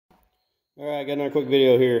Alright, got another quick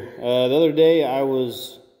video here. The other day I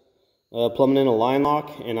was plumbing in a line lock,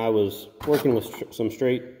 and I was working with some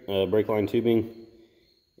straight brake line tubing,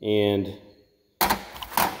 and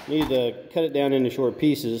needed to cut it down into short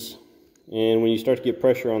pieces. And when you start to get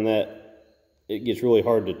pressure on that, it gets really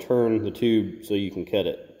hard to turn the tube so you can cut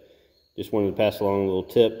it. Just wanted to pass along a little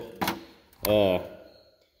tip. If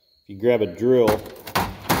you grab a drill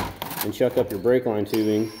and chuck up your brake line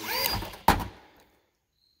tubing,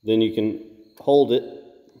 then you can hold it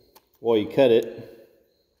while you cut it,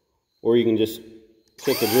 or you can just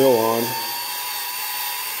stick the drill on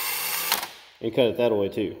and cut it that way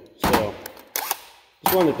too. So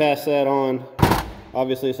just wanted to pass that on.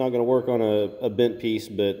 Obviously it's not going to work on a bent piece,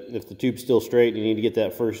 but if the tube's still straight, you need to get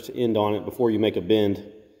that first end on it before you make a bend.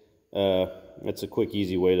 That's a quick,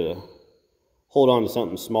 easy way to hold on to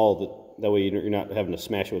something small, that way you're not having to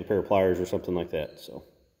smash it with a pair of pliers or something like that. So